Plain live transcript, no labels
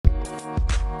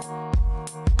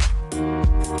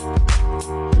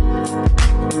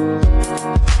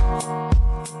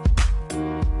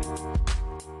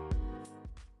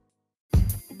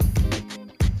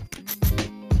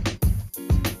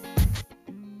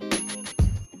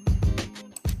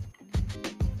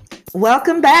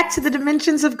Welcome back to the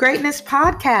Dimensions of Greatness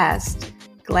podcast.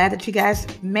 Glad that you guys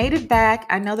made it back.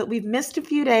 I know that we've missed a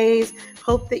few days.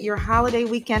 Hope that your holiday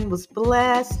weekend was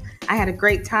blessed. I had a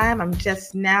great time. I'm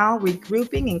just now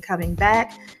regrouping and coming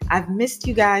back. I've missed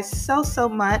you guys so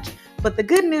much. But the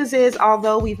good news is,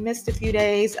 although we've missed a few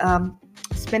days,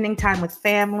 spending time with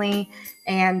family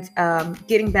and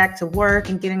getting back to work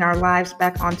and getting our lives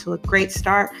back onto a great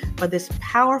start for this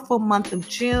powerful month of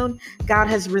June. God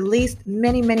has released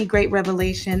many great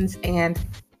revelations and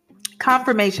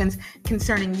confirmations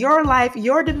concerning your life,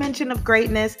 your dimension of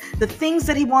greatness, the things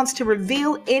that he wants to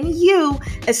reveal in you,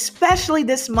 especially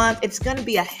this month. It's going to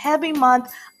be a heavy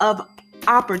month of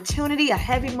opportunity, a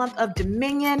heavy month of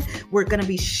dominion. We're going to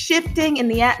be shifting in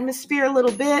the atmosphere a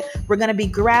little bit. We're going to be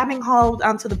grabbing hold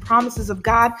onto the promises of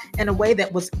God in a way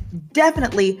that was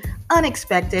definitely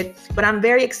unexpected, but I'm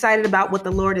very excited about what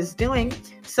the Lord is doing.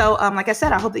 So, like I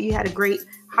said, I hope that you had a great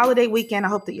holiday weekend. I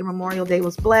hope that your Memorial Day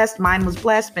was blessed. Mine was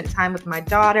blessed. Spent time with my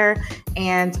daughter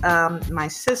and my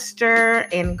sister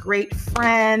and great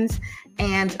friends.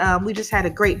 And we just had a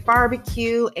great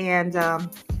barbecue and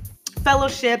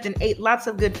fellowshiped and ate lots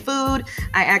of good food.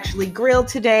 I actually grilled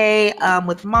today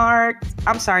with Mark.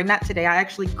 I'm sorry, not today. I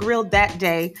actually grilled that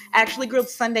day. I actually grilled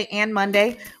Sunday and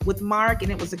Monday with Mark,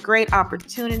 and it was a great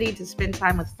opportunity to spend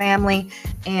time with family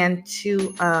and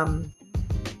to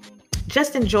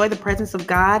just enjoy the presence of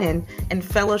God and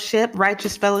fellowship.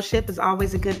 Righteous fellowship is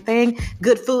always a good thing.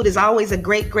 Good food is always a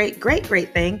great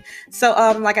thing. So,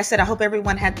 like I said, I hope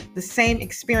everyone had the same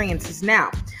experiences.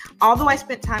 Now, although I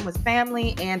spent time with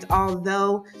family and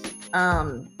although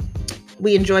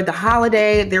we enjoyed the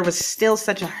holiday, there was still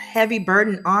such a heavy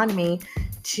burden on me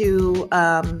to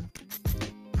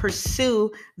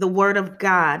pursue the word of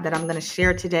God that I'm going to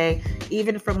share today,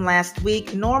 even from last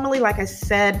week. Normally, like I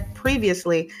said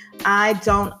previously, I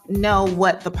don't know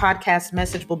what the podcast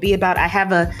message will be about. I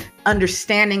have a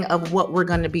understanding of what we're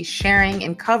going to be sharing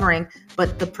and covering,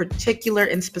 but the particular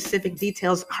and specific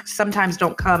details sometimes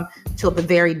don't come till the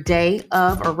very day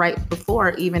of or right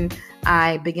before even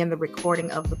I begin the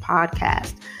recording of the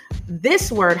podcast.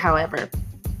 This word, however,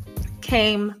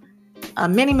 came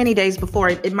many days before.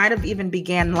 It might have even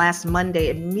began last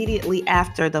Monday, immediately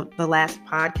after the last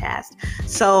podcast.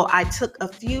 So I took a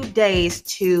few days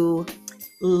to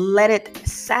let it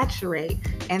saturate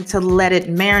and to let it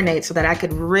marinate so that I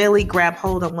could really grab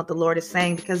hold on what the Lord is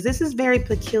saying, because this is very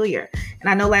peculiar. And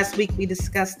I know last week we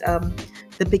discussed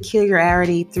the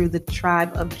peculiarity through the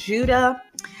tribe of Judah,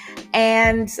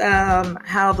 and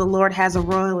how the Lord has a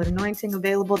royal anointing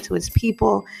available to his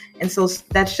people. And so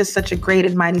that's just such a great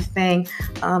and mighty thing.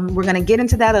 We're going to get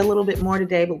into that a little bit more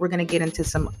today, but we're going to get into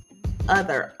some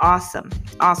other awesome,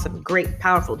 great,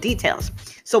 powerful details.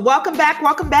 So welcome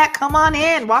back. Come on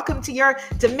in. Welcome to your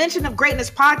Dimension of Greatness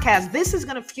podcast. This is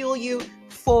going to fuel you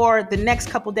for the next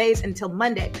couple days until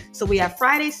Monday. So we have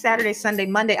Friday, Saturday, Sunday,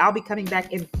 Monday. I'll be coming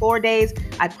back in 4 days.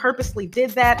 I purposely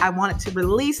did that. I wanted to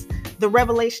release the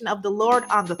revelation of the Lord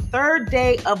on the third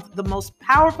day of the most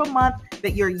powerful month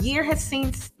that your year has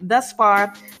seen thus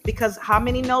far, because how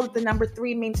many know that the number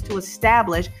 3 means to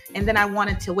establish? And then I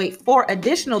wanted to wait 4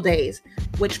 additional days,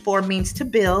 which 4 means to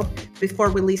build, before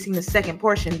releasing the second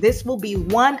portion. This will be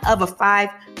one of a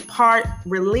 5-part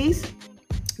release.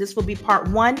 This will be part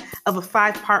 1 of a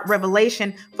 5-part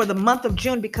revelation for the month of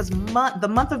June, because the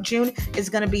month of June is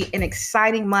going to be an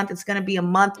exciting month. It's going to be a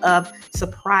month of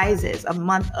surprises, a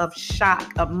month of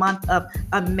shock, a month of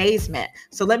amazement.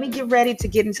 So let me get ready to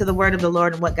get into the word of the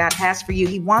Lord and what God has for you.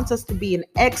 He wants us to be an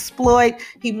exploit.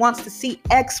 He wants to see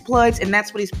exploits, and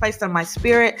that's what he's placed on my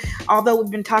spirit. Although we've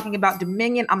been talking about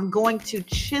dominion, I'm going to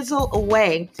chisel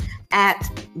away at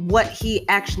what he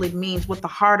actually means, what the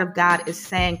heart of God is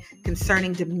saying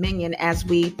concerning dominion as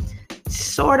we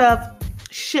sort of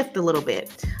shift a little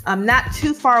bit. Not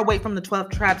too far away from the 12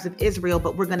 tribes of Israel,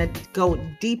 but we're going to go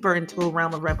deeper into a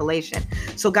realm of revelation.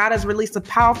 So God has released a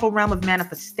powerful realm of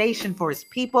manifestation for his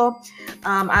people.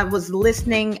 I was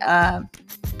listening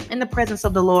in the presence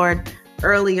of the Lord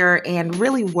earlier and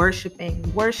really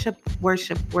worshiping, worship.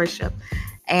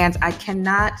 And I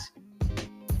cannot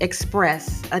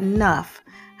express enough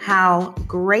how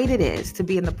great it is to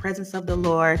be in the presence of the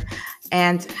Lord,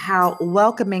 and how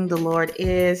welcoming the Lord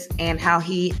is, and how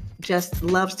he just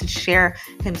loves to share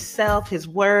himself, his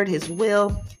word, his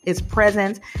will, his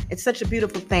presence. It's such a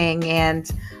beautiful thing. And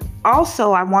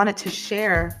also I wanted to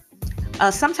share,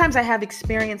 sometimes I have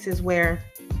experiences where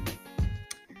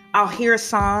I'll hear a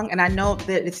song and I know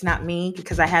that it's not me,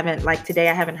 because I haven't, like today,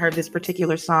 I haven't heard this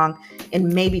particular song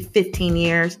in maybe 15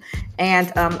 years.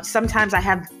 And sometimes I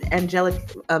have angelic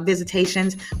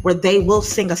visitations where they will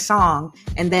sing a song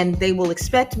and then they will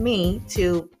expect me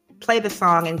to play the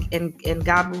song and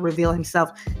God will reveal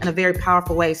himself in a very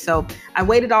powerful way. So I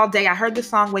waited all day. I heard the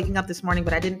song waking up this morning,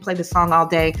 but I didn't play the song all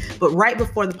day. But right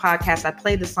before the podcast, I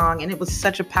played the song, and it was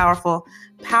such a powerful,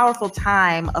 powerful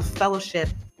time of fellowship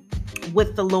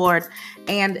with the Lord.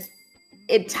 And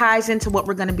it ties into what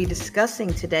we're going to be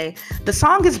discussing today. The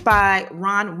song is by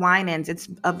Ron Winans. It's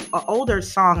an older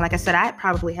song. Like I said, I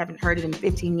probably haven't heard it in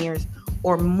 15 years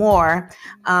or more,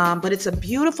 but it's a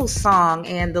beautiful song.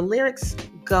 And the lyrics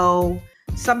go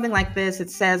something like this. It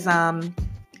says,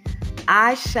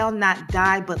 I shall not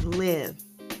die but live.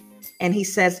 And he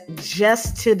says,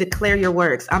 just to declare your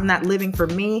works. I'm not living for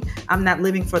me. I'm not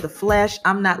living for the flesh.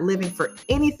 I'm not living for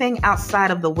anything outside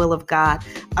of the will of God.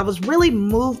 I was really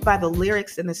moved by the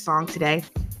lyrics in this song today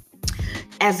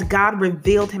as God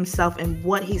revealed himself and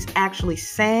what he's actually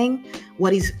saying,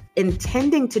 what he's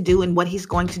intending to do, and what he's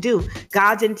going to do.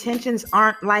 God's intentions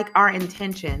aren't like our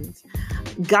intentions.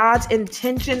 God's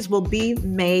intentions will be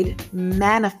made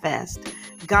manifest.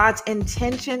 God's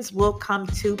intentions will come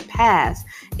to pass.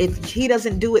 If he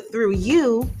doesn't do it through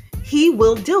you, he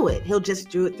will do it. He'll just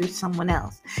do it through someone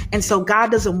else. And so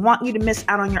God doesn't want you to miss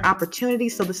out on your opportunity.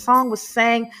 So the song was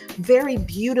sang very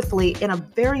beautifully in a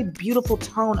very beautiful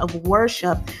tone of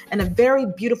worship and a very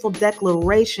beautiful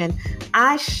declaration.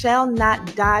 I shall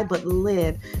not die but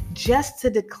live. Just to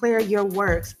declare your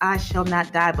works, I shall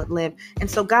not die but live.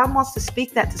 And so God wants to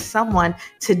speak that to someone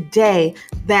today,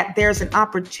 that there's an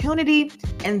opportunity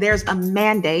and there's a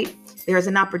mandate. There's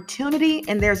an opportunity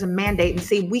and there's a mandate. And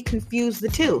see, we confuse the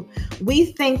two. We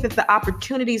think that the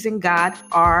opportunities in God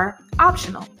are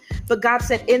optional. But God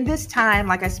said in this time,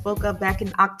 like I spoke of back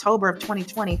in October of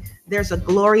 2020, there's a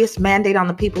glorious mandate on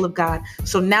the people of God.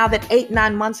 So now that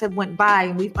 8-9 months have went by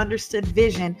and we've understood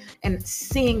vision and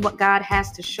seeing what God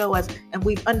has to show us, and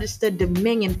we've understood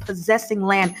dominion, possessing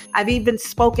land. I've even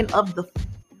spoken of the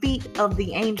feet of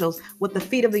the angels, what the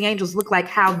feet of the angels look like,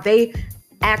 how they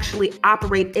actually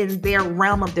operate in their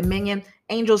realm of dominion.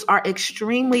 Angels are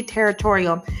extremely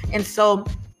territorial. And so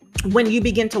when you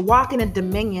begin to walk in a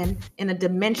dimension,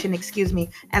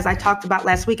 as I talked about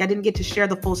last week, I didn't get to share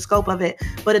the full scope of it,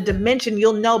 but a dimension,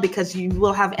 you'll know because you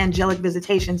will have angelic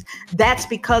visitations. That's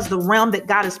because the realm that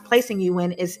God is placing you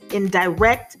in is in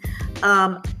direct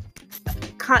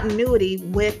continuity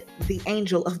with the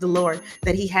angel of the Lord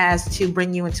that he has to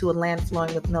bring you into a land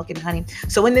flowing with milk and honey.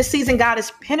 So in this season, God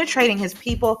is penetrating his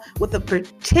people with a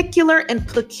particular and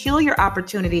peculiar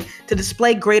opportunity to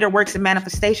display greater works and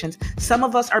manifestations. Some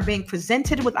of us are being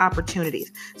presented with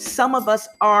opportunities. Some of us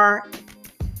are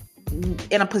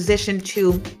in a position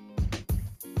to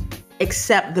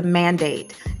accept the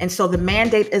mandate. And so the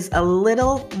mandate is a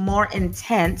little more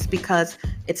intense because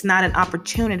it's not an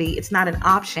opportunity. It's not an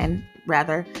option.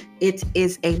 Rather, it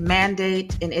is a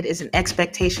mandate and it is an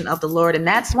expectation of the Lord. And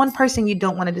that's one person you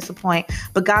don't want to disappoint.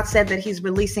 But God said that he's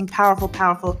releasing powerful,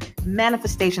 powerful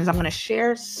manifestations. I'm going to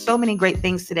share so many great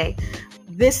things today.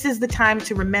 This is the time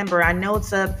to remember. I know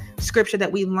it's a scripture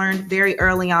that we learned very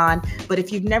early on, but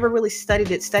if you've never really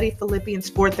studied it, study Philippians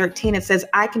 4:13. It says,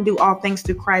 I can do all things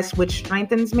through Christ, which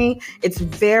strengthens me. It's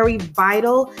very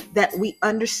vital that we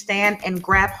understand and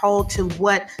grab hold to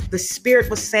what the Spirit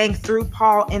was saying through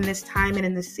Paul in this time and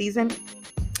in this season.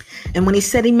 And when he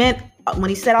said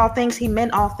all things, he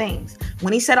meant all things.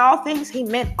 When he said all things, he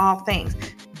meant all things.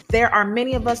 There are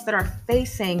many of us that are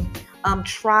facing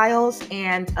trials,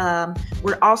 and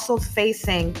we're also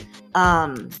facing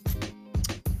a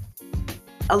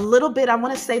little bit, I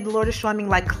want to say the Lord is showing me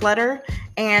like clutter,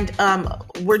 and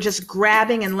we're just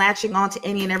grabbing and latching onto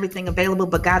any and everything available.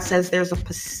 But God says there's a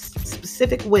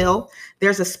specific will,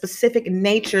 there's a specific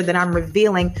nature that I'm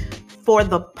revealing for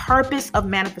the purpose of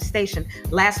manifestation.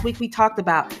 Last week we talked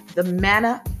about the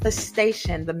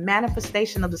manifestation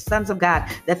of the sons of God.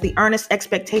 That's the earnest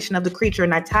expectation of the creature.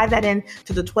 And I tied that in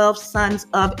to the 12 sons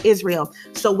of Israel.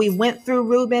 So we went through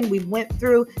Reuben, we went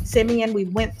through Simeon, we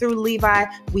went through Levi,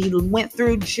 we went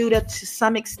through Judah to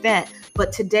some extent.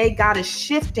 But today God is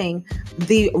shifting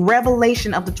the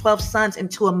revelation of the 12 sons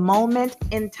into a moment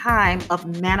in time of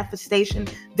manifestation.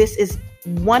 This is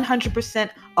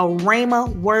 100% a rhema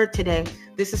word today.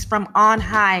 This is from on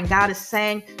high, and God is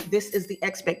saying this is the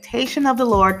expectation of the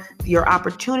Lord. Your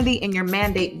opportunity and your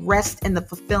mandate rest in the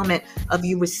fulfillment of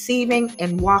you receiving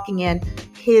and walking in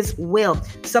his will.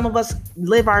 Some of us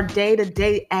live our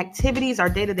day-to-day activities, our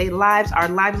day-to-day lives, our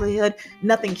livelihood.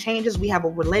 Nothing changes. We have a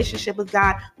relationship with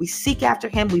God. We seek after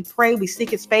him. We pray. We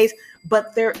seek his face.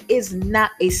 But there is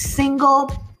not a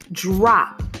single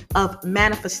drop of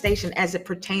manifestation as it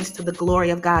pertains to the glory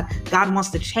of God. God wants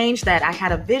to change that. I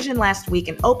had a vision last week,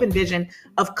 an open vision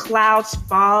of clouds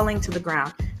falling to the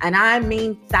ground. And I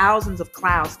mean thousands of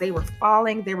clouds. They were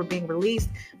falling. They were being released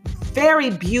very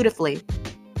beautifully.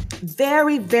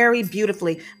 Very, very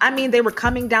beautifully. I mean, they were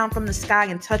coming down from the sky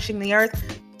and touching the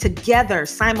earth together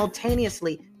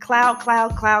simultaneously. Cloud,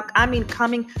 cloud, cloud. I mean,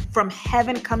 coming from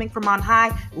heaven, coming from on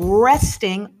high,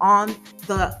 resting on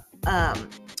the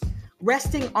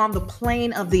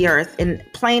plane of the earth. And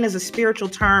plane is a spiritual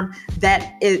term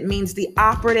that it means the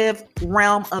operative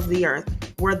realm of the earth,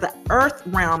 where the earth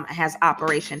realm has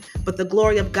operation, but the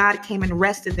glory of God came and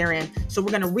rested therein. So we're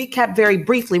going to recap very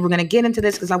briefly. We're going to get into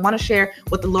this because I want to share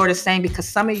what the Lord is saying, because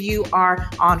some of you are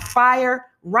on fire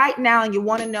right now and you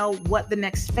want to know what the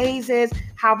next phase is,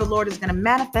 how the Lord is going to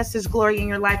manifest his glory in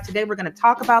your life. Today, we're going to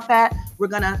talk about that. We're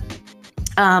going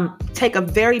to take a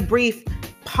very brief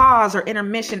pause or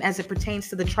intermission as it pertains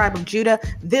to the tribe of Judah.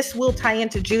 This will tie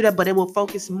into Judah, but it will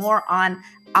focus more on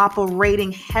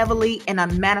operating heavily in a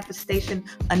manifestation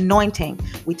anointing.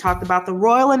 We talked about the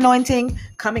royal anointing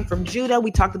coming from Judah.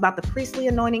 We talked about the priestly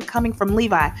anointing coming from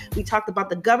Levi. We talked about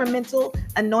the governmental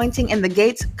anointing in the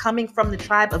gates coming from the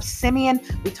tribe of Simeon.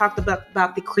 We talked about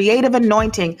the creative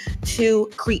anointing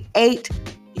to create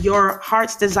your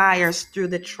heart's desires through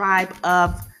the tribe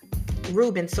of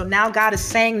Reuben. So now God is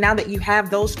saying, now that you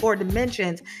have those 4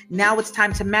 dimensions, now it's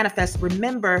time to manifest.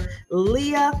 Remember,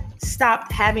 Leah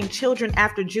stopped having children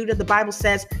after Judah. The Bible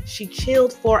says she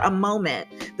chilled for a moment.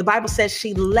 The Bible says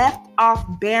she left off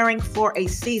bearing for a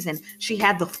season. She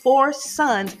had the 4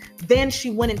 sons, then she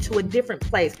went into a different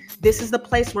place. This is the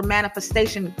place where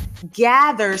manifestation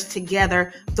gathers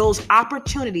together those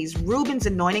opportunities. Reuben's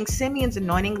anointing, Simeon's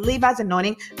anointing, Levi's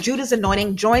anointing, Judah's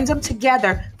anointing joins them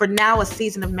together for now a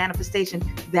season of manifestation.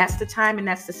 That's the time and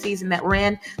that's the season that we're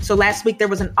in. So last week there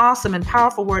was an awesome and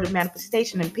powerful word of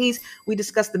manifestation and peace. We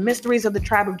discussed the mysteries of the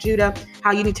tribe of Judah,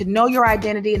 how you need to know your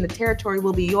identity and the territory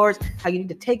will be yours, how you need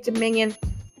to take dominion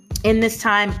in this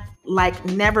time like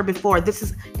never before. This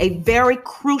is a very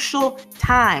crucial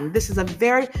time. This is a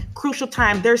very crucial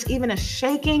time. There's even a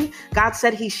shaking. God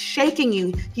said he's shaking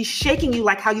you. He's shaking you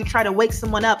like how you try to wake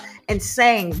someone up and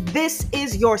saying, this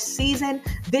is your season.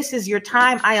 This is your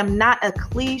time. I am not a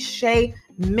cliche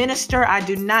minister. I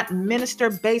do not minister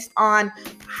based on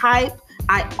hype.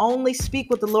 I only speak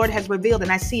what the Lord has revealed,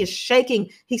 and I see a shaking.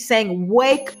 He's saying,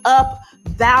 wake up,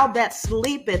 thou that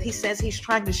sleepeth. He says he's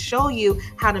trying to show you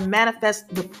how to manifest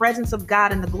the presence of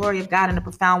God and the glory of God in a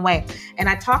profound way. And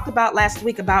I talked about last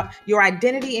week about your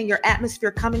identity and your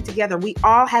atmosphere coming together. We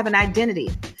all have an identity.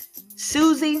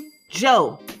 Susie,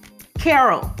 Joe,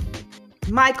 Carol,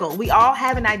 Michael, we all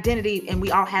have an identity and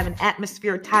we all have an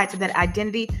atmosphere tied to that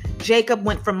identity. Jacob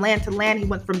went from land to land. He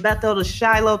went from Bethel to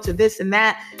Shiloh to this and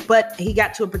that, but he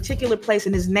got to a particular place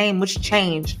and his name was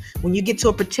changed. When you get to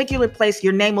a particular place,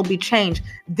 your name will be changed.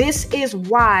 This is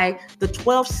why the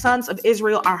 12 sons of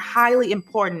Israel are highly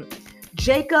important.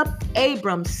 Jacob,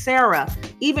 Abram, Sarah,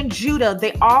 even Judah,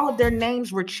 all of their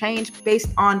names were changed based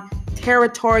on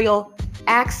territorial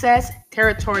access,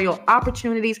 territorial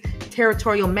opportunities,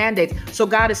 territorial mandates. So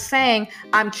God is saying,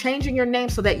 I'm changing your name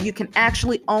so that you can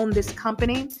actually own this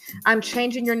company. I'm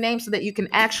changing your name so that you can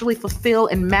actually fulfill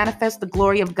and manifest the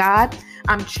glory of God.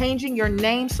 I'm changing your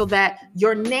name so that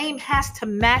your name has to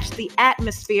match the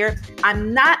atmosphere.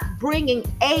 I'm not bringing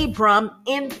Abram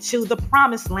into the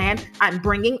promised land. I'm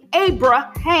bringing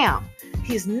Abraham.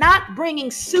 He's not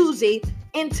bringing Susie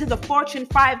into the Fortune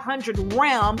 500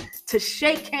 realm to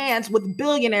shake hands with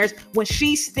billionaires when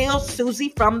she's still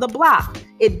Susie from the block.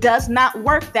 It does not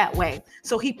work that way.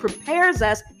 So he prepares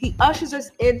us, he ushers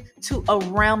us into a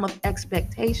realm of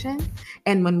expectation.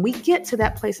 And when we get to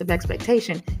that place of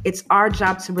expectation, it's our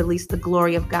job to release the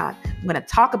glory of God. I'm going to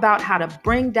talk about how to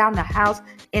bring down the house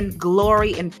in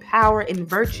glory and power and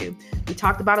virtue. We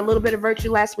talked about a little bit of virtue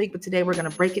last week, but today we're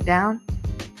going to break it down.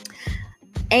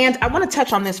 And I want to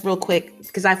touch on this real quick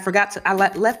because I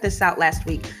left this out last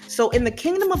week. So in the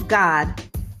kingdom of God,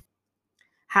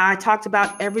 how I talked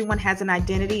about everyone has an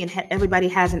identity and everybody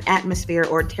has an atmosphere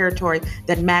or a territory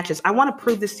that matches. I want to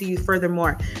prove this to you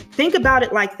furthermore. Think about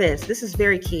it like this. This is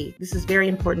very key. This is very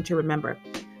important to remember.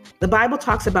 The Bible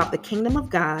talks about the kingdom of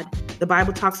God. The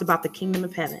Bible talks about the kingdom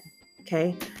of heaven.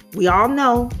 Okay. We all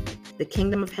know the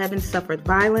kingdom of heaven suffered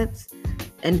violence.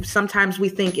 And sometimes we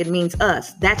think it means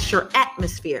us. That's your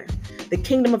atmosphere. The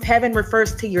kingdom of heaven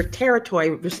refers to your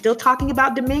territory. We're still talking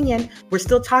about dominion. We're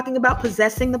still talking about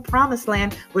possessing the promised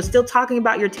land. We're still talking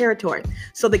about your territory.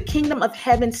 So the kingdom of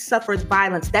heaven suffers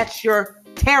violence. That's your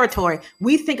territory.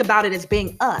 We think about it as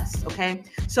being us, okay?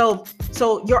 So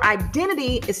your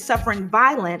identity is suffering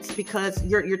violence because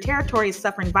your territory is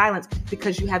suffering violence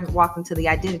because you haven't walked into the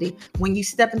identity. When you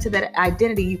step into that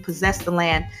identity, you possess the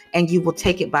land and you will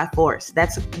take it by force.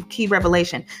 That's a key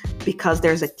revelation, because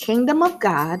there's a kingdom of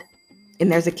God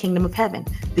and there's a kingdom of heaven.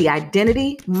 The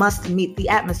identity must meet the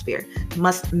atmosphere,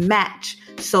 must match.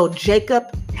 So Jacob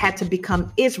had to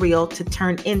become Israel to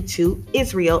turn into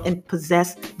Israel and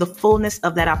possess the fullness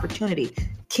of that opportunity.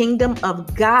 Kingdom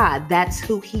of God, that's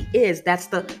who he is. That's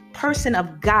the person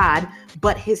of God,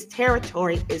 but his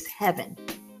territory is heaven.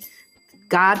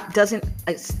 God doesn't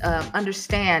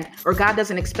understand, or God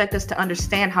doesn't expect us to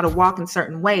understand how to walk in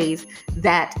certain ways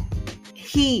that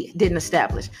he didn't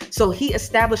establish. So he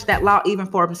established that law even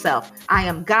for himself. I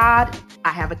am God. I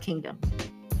have a kingdom.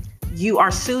 You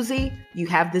are Susie. You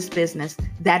have this business.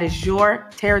 That is your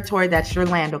territory. That's your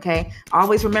land. Okay.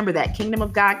 Always remember that. Kingdom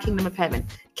of God, kingdom of heaven,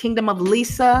 kingdom of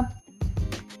Lisa,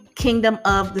 kingdom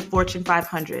of the Fortune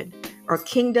 500, or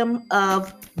kingdom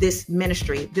of this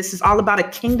ministry. This is all about a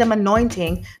kingdom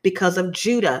anointing because of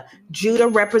Judah. Judah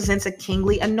represents a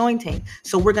kingly anointing.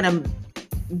 So we're going to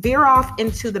veer off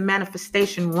into the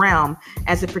manifestation realm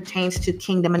as it pertains to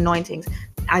kingdom anointings.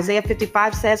 Isaiah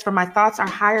 55 says, "For my thoughts are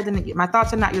higher than my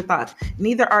thoughts are not your thoughts.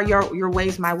 Neither are your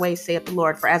ways my ways, saith the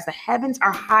Lord. For as the heavens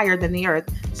are higher than the earth,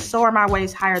 so are my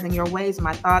ways higher than your ways,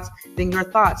 my thoughts than your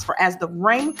thoughts. For as the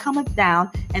rain cometh down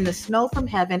and the snow from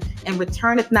heaven, and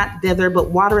returneth not thither,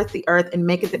 but watereth the earth, and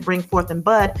maketh it bring forth and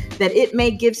bud, that it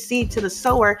may give seed to the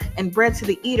sower and bread to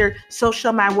the eater, so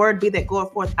shall my word be that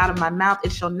goeth forth out of my mouth.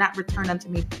 It shall not return unto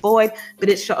me void, but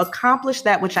it shall accomplish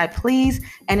that which I please,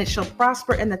 and it shall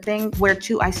prosper in the thing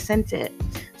whereto I sent it."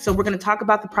 So we're going to talk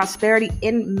about the prosperity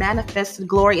in manifested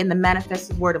glory, in the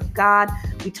manifested word of God.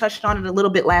 We touched on it a little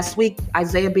bit last week,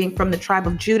 Isaiah being from the tribe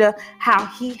of Judah, how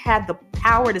he had the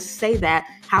power to say that,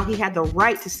 how he had the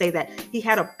right to say that. He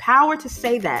had a power to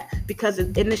say that because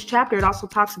in this chapter, it also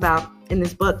talks about, in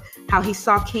this book, how he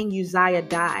saw King Uzziah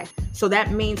die. So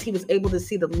that means he was able to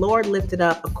see the Lord lifted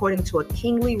up according to a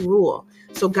kingly rule.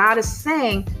 So God is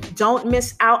saying, don't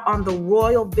miss out on the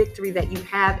royal victory that you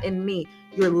have in me.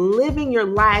 You're living your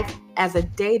life as a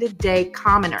day-to-day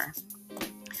commoner.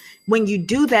 When you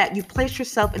do that, you place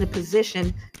yourself in a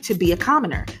position to be a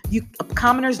commoner.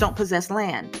 Commoners don't possess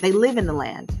land. They live in the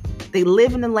land. They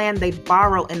live in the land, they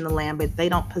borrow in the land, but they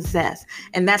don't possess.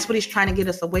 And that's what he's trying to get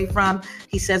us away from.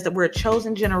 He says that we're a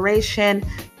chosen generation.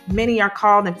 Many are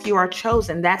called and few are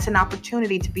chosen. That's an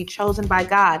opportunity to be chosen by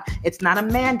God. It's not a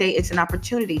mandate, it's an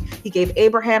opportunity. He gave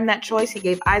Abraham that choice. He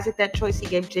gave Isaac that choice. He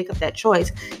gave Jacob that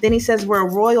choice. Then he says we're a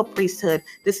royal priesthood.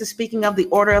 This is speaking of the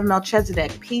order of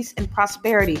Melchizedek, peace and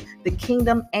prosperity, the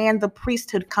kingdom and the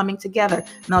priesthood coming together.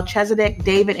 Melchizedek,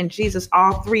 David, and Jesus,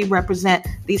 all three represent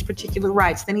these particular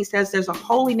rights. Then he says there's a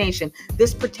holy nation.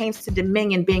 This pertains to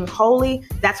dominion, being holy.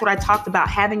 That's what I talked about,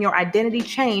 having your identity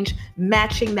change,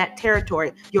 matching that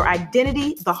territory. Your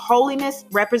identity, the holiness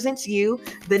represents you.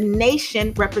 The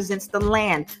nation represents the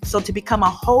land. So to become a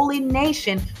holy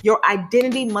nation, your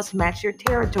identity must match your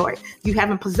territory. You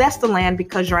haven't possessed the land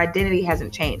because your identity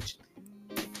hasn't changed.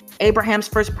 Abraham's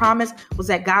first promise was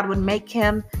that God would make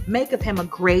of him a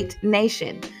great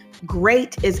nation.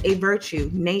 Great is a virtue.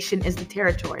 Nation is the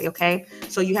territory, okay?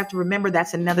 So you have to remember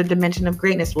that's another dimension of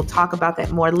greatness. We'll talk about that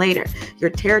more later.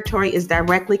 Your territory is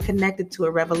directly connected to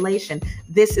a revelation.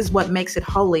 This is what makes it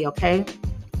holy, okay?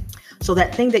 So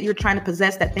that thing that you're trying to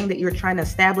possess, that thing that you're trying to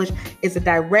establish is a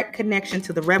direct connection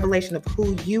to the revelation of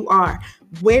who you are.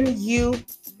 When you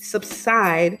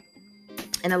subside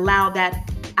and allow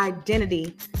that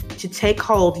identity to take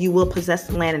hold, you will possess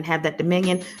the land and have that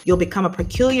dominion. You'll become a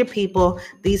peculiar people.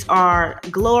 These are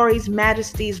glories,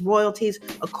 majesties, royalties,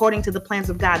 according to the plans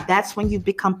of God. That's when you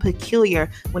become peculiar.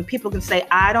 When people can say,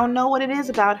 I don't know what it is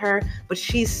about her, but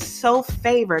she's so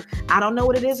favored. I don't know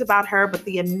what it is about her, but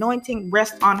the anointing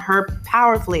rests on her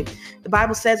powerfully. The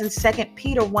Bible says in 2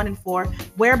 Peter 1:4,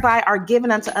 whereby are given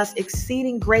unto us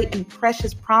exceeding great and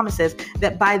precious promises,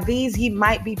 that by these ye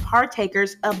might be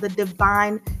partakers of the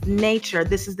divine nature.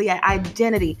 This is the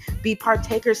identity. Be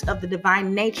partakers of the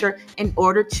divine nature in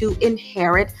order to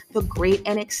inherit the great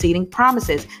and exceeding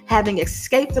promises. Having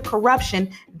escaped the corruption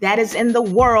that is in the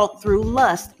world through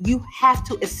lust. You have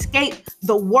to escape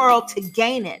the world to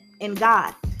gain it in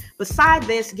God. Beside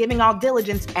this, giving all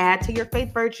diligence, add to your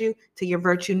faith virtue, to your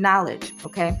virtue knowledge.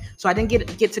 Okay. So I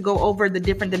didn't get to go over the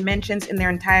different dimensions in their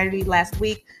entirety last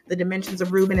week, the dimensions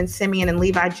of Reuben and Simeon and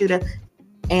Levi, Judah,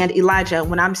 and Elijah.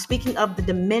 When I'm speaking of the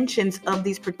dimensions of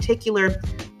these particular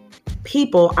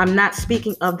people, I'm not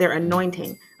speaking of their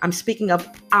anointing. I'm speaking of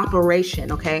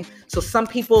operation, okay? So some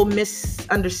people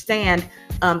misunderstand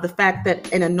the fact that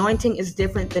an anointing is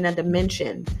different than a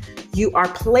dimension. You are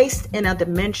placed in a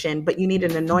dimension, but you need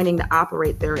an anointing to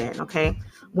operate therein, okay?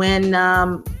 When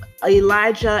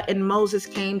Elijah and Moses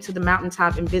came to the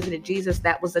mountaintop and visited Jesus,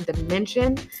 that was a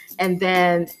dimension. And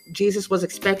then Jesus was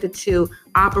expected to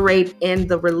operate in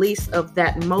the release of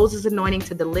that Moses anointing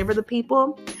to deliver the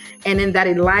people, and in that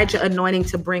Elijah anointing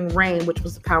to bring rain, which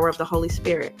was the power of the Holy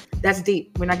Spirit. That's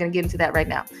deep. We're not going to get into that right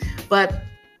now. But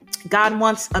God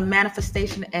wants a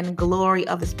manifestation and glory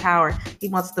of his power. He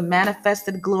wants the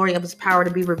manifested glory of his power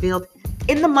to be revealed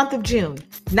in the month of June,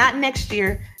 not next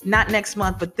year, not next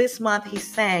month, but this month. He's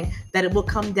saying that it will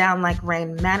come down like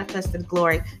rain, manifested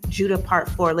glory, Judah part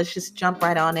 4. Let's just jump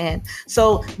right on in.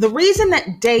 So the reason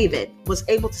that David was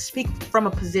able to speak from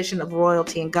a position of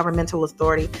royalty and governmental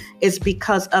authority is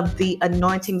because of the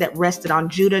anointing that rested on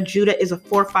Judah. Judah is a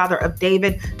forefather of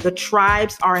David. The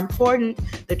tribes are important.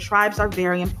 The tribes are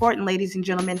very important, ladies and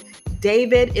gentlemen.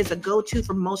 David is a go-to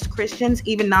for most Christians.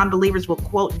 Even non-believers will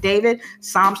quote David.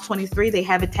 Psalms 23, they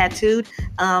have it tattooed.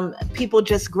 People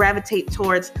just gravitate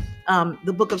towards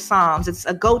the book of Psalms. It's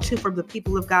a go-to for the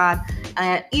people of God.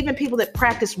 Even people that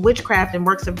practice witchcraft and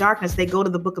works of darkness, they go to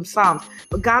the book of Psalms.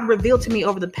 But God revealed to me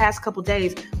over the past couple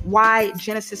days why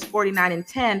Genesis 49 and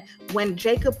 10, when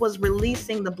Jacob was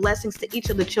releasing the blessings to each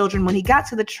of the children, when he got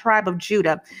to the tribe of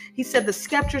Judah, he said, the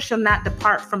scepter shall not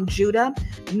depart from Judah,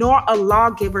 nor a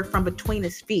lawgiver from between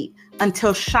his feet,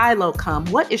 until Shiloh come.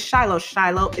 What is Shiloh?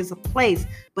 Shiloh is a place,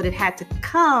 but it had to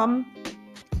come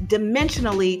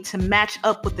dimensionally to match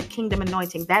up with the kingdom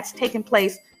anointing. That's taken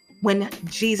place when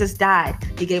Jesus died.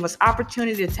 He gave us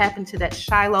opportunity to tap into that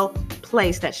Shiloh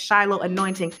place, that Shiloh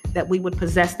anointing, that we would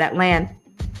possess that land.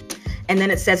 And then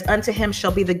it says, unto him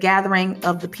shall be the gathering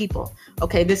of the people.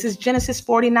 Okay, this is Genesis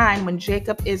 49 when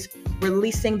Jacob is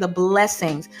releasing the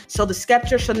blessings. So the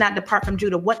scepter shall not depart from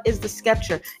Judah. What is the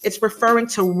scepter? It's referring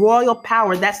to royal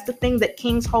power. That's the thing that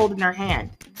kings hold in their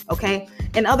hand. Okay,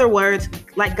 in other words,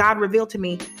 like God revealed to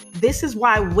me, this is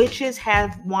why witches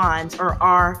have wands or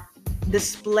are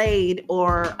displayed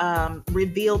or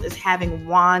revealed as having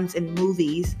wands in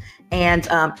movies and,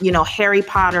 Harry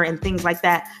Potter and things like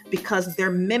that, because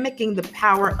they're mimicking the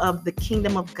power of the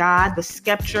kingdom of God, the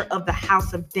scepter of the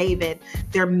house of David.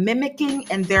 They're mimicking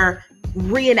and they're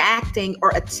reenacting or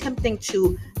attempting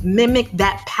to mimic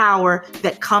that power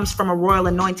that comes from a royal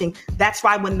anointing. That's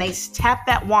why when they tap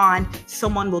that wand,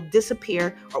 someone will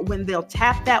disappear, or when they'll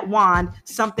tap that wand,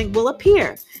 something will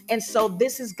appear. And so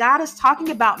God is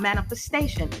talking about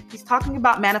manifestation. He's talking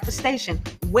about manifestation.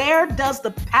 Where does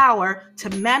the power to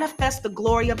manifest the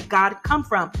glory of God come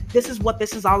from? This is what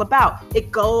this is all about.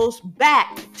 It goes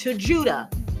back to Judah.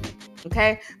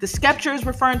 Okay, the scepter is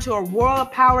referring to a royal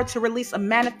power to release a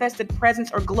manifested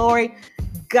presence or glory.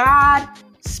 God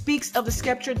speaks of the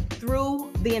scepter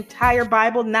through the entire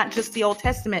Bible, not just the Old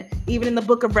Testament, even in the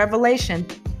book of Revelation.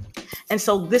 And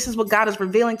so this is what God is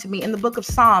revealing to me in the book of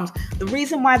Psalms. The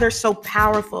reason why they're so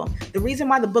powerful, the reason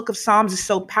why the book of Psalms is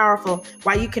so powerful,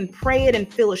 why you can pray it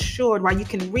and feel assured, why you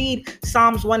can read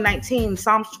Psalms 119,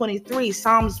 Psalms 23,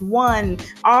 Psalms 1,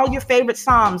 all your favorite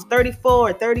Psalms,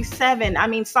 34,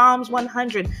 37, Psalms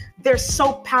 100. They're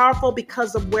so powerful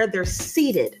because of where they're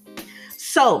seated.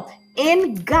 So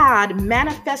in God,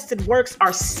 manifested works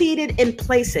are seated in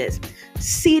places.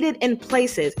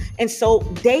 And so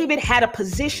David had a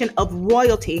position of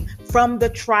royalty from the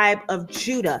tribe of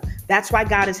Judah. That's why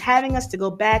God is having us to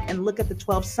go back and look at the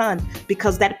 12 sons,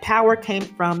 because that power came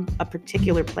from a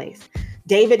particular place.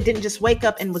 David didn't just wake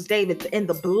up and was David. In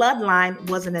the bloodline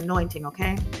was an anointing,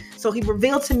 okay? So he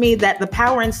revealed to me that the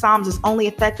power in Psalms is only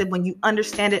effective when you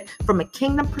understand it from a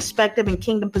kingdom perspective and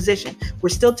kingdom position. We're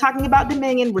still talking about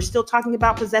dominion. We're still talking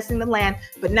about possessing the land.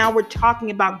 But now we're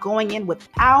talking about going in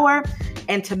with power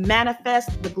and to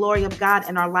manifest the glory of God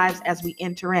in our lives as we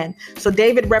enter in. So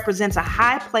David represents a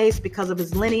high place because of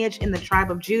his lineage in the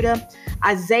tribe of Judah.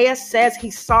 Isaiah says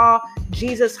he saw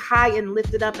Jesus high and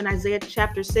lifted up in Isaiah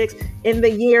chapter 6. In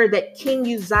the year that King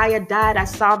Uzziah died, I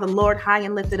saw the Lord high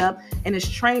and lifted up, and his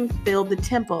train filled the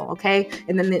temple, okay?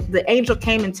 And then the angel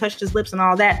came and touched his lips and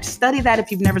all that. Study that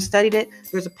if you've never studied it.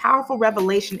 There's a powerful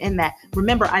revelation in that.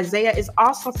 Remember, Isaiah is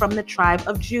also from the tribe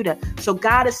of Judah. So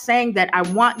God is saying that I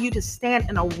want you to stand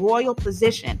in a royal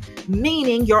position,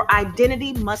 meaning your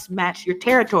identity must match your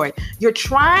territory. You're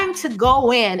trying to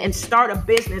go in and start a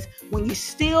business when you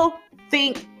still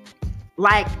think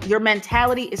like your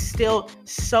mentality is still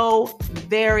so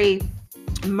very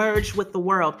merged with the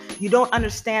world. You don't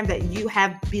understand that you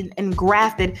have been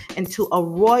engrafted into a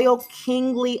royal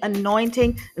kingly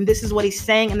anointing. And this is what he's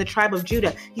saying in the tribe of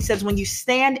Judah. He says, when you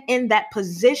stand in that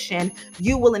position,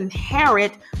 you will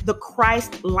inherit the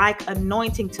Christ-like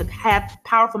anointing to have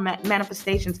powerful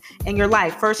manifestations in your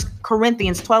life. 1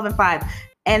 Corinthians 12:5.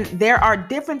 And there are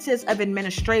differences of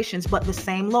administrations, but the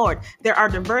same Lord. There are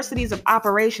diversities of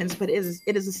operations, but it is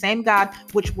the same God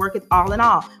which worketh all in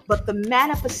all. But the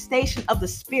manifestation of the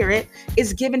Spirit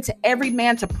is given to every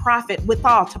man to profit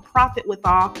withal, to profit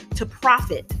withal, to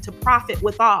profit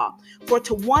withal. For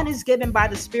to one is given by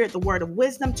the Spirit the word of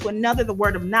wisdom, to another the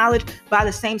word of knowledge by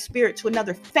the same Spirit, to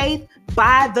another faith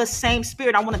by the same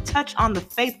Spirit. I want to touch on the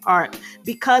faith part,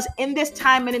 because in this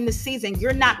time and in this season,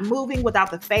 you're not moving without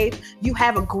the faith. You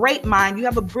have a great mind, you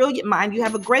have a brilliant mind, you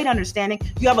have a great understanding,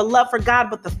 you have a love for God,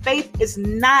 but the faith is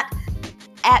not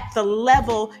at the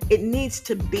level it needs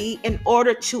to be in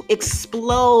order to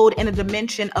explode in a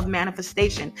dimension of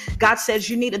manifestation. God says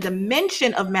you need a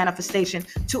dimension of manifestation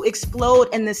to explode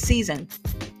in this season.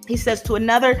 He says to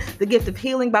another, the gift of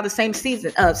healing by the same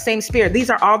Spirit. These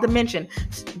are all dimensions.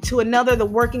 To another, the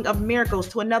working of miracles.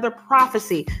 To another,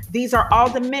 prophecy. These are all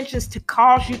dimensions to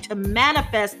cause you to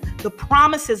manifest the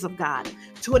promises of God.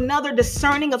 To another,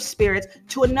 discerning of spirits.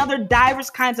 To another, divers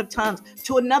kinds of tongues.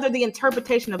 To another, the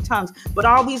interpretation of tongues. But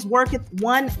all these worketh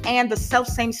one and the self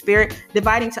same Spirit,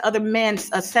 dividing to other men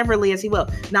severally as he will.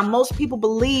 Now, most people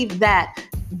believe that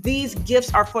these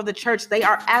gifts are for the church. They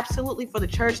are absolutely for the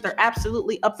church. They're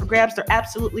absolutely up for grabs. They're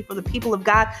absolutely for the people of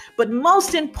God. But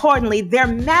most importantly, they're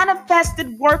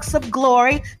manifested works of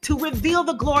glory to reveal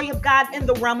the glory of God in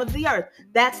the realm of the earth.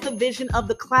 That's the vision of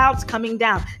the clouds coming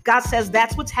down. God says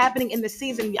that's what's happening in the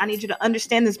season. I need you to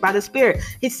understand this by the Spirit.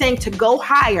 He's saying to go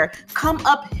higher. Come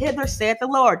up hither, saith the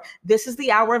Lord. This is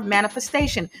the hour of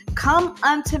manifestation. Come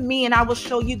unto me, and I will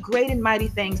show you great and mighty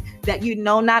things that you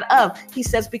know not of. He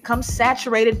says, become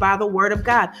saturated by the word of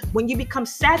God. When you become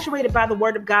saturated by the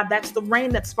word of God, that's the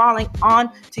rain that's falling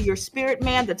on to your spirit,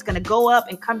 man, that's going to go up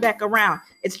and come back around.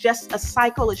 It's just a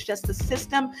cycle. It's just a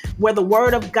system where the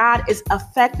word of God is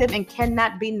effective and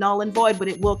cannot be null and void, but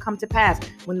it will come to pass.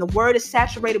 When the word is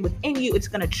saturated within you, it's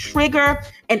going to trigger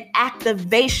an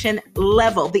activation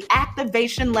level. The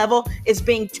activation level is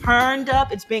being turned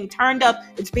up. It's being turned up.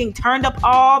 It's being turned up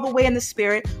all the way in the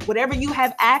spirit. Whatever you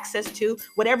have access to,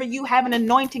 whatever you have an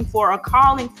anointing for, a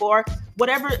calling for,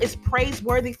 whatever is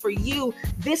praiseworthy for you,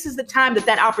 this is the time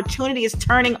that opportunity is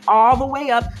turning all the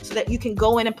way up so that you can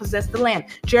go in and possess the land.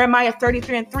 Jeremiah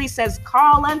 33:3 says,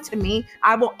 call unto me,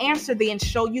 I will answer thee and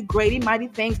show you great and mighty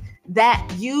things that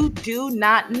you do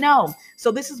not know.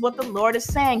 So this is what the Lord is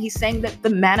saying. He's saying that the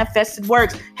manifested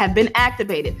works have been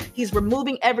activated. He's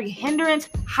removing every hindrance,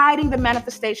 hiding the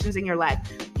manifestations in your life.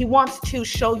 He wants to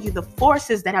show you the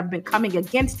forces that have been coming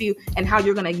against you and how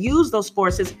you're going to use those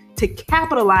forces to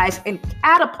capitalize and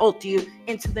catapult you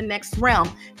into the next realm.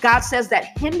 God says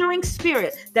that hindering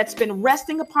spirit that's been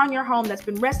resting upon your home, that's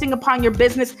been resting upon your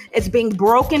business, it's being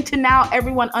broken to now.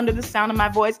 Everyone under the sound of my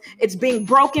voice, it's being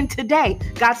broken today.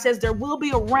 God says there will be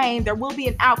a rain, there will be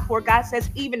an outpour. God says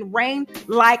even rain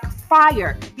like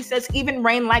fire. He says even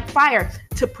rain like fire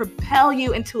to propel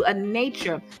you into a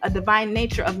nature, a divine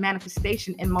nature of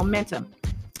manifestation and momentum.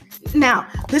 Now,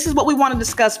 this is what we want to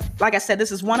discuss. Like I said,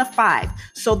 this is one of 5.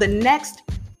 So the next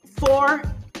 4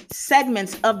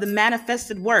 segments of the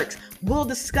manifested works will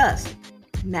discuss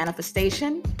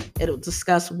manifestation. It'll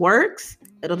discuss works.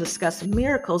 It'll discuss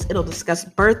miracles. It'll discuss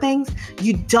birthings.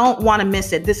 You don't want to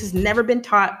miss it. This has never been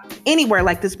taught anywhere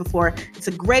like this before. It's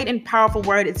a great and powerful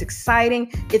word. It's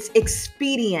exciting. It's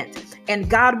expedient. And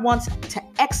God wants to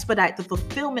expedite the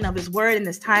fulfillment of his word in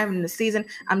this time and in the season.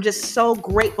 I'm just so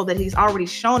grateful that he's already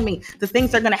shown me the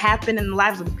things that are going to happen in the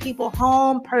lives of the people.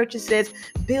 Home purchases,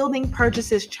 building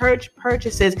purchases, church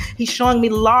purchases. He's showing me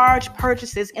large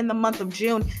purchases in the month of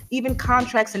June, even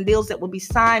contracts and deals that will be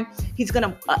signed. He's going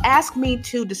to ask me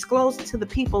to disclose to the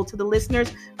people, to the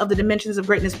listeners of the Dimensions of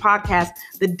Greatness podcast,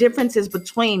 the differences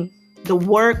between the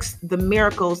works, the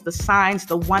miracles, the signs,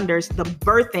 the wonders, the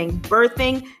birthing.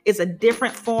 Birthing is a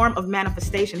different form of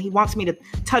manifestation. He wants me to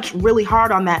touch really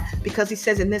hard on that because he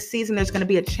says in this season, there's going to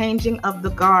be a changing of the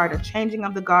guard,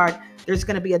 There's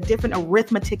going to be a different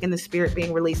arithmetic in the spirit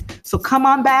being released. So come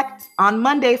on back on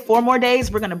Monday, 4 more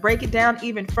days. We're going to break it down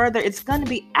even further. It's going to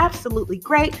be absolutely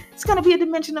great. It's going to be a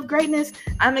dimension of greatness.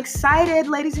 I'm excited,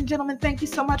 ladies and gentlemen. Thank you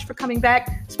so much for coming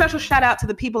back. Special shout out to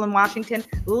the people in Washington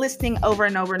listening over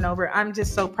and over and over. I'm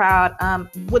just so proud.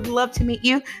 Would love to meet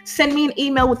you. Send me an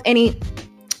email with any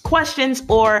questions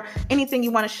or anything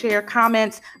you want to share,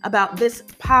 comments about this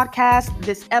podcast,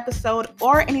 this episode,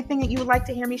 or anything that you would like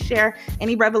to hear me share,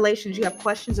 any revelations you have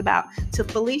questions about, to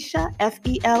Felicia,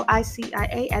 Felicia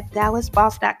at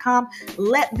dallasboss.com.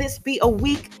 Let this be a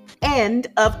week end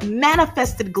of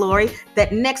manifested glory,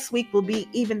 that next week will be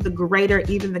even the greater,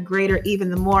 even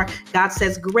the more. God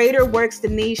says, greater works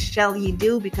than these shall ye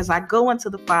do, because I go unto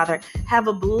the Father. Have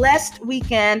a blessed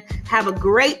weekend. Have a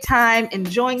great time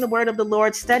enjoying the word of the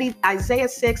Lord. Study Isaiah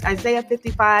 6, Isaiah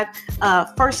 55,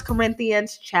 1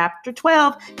 Corinthians chapter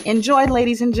 12. Enjoy,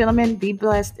 ladies and gentlemen. Be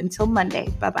blessed. Until Monday.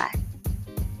 Bye-bye.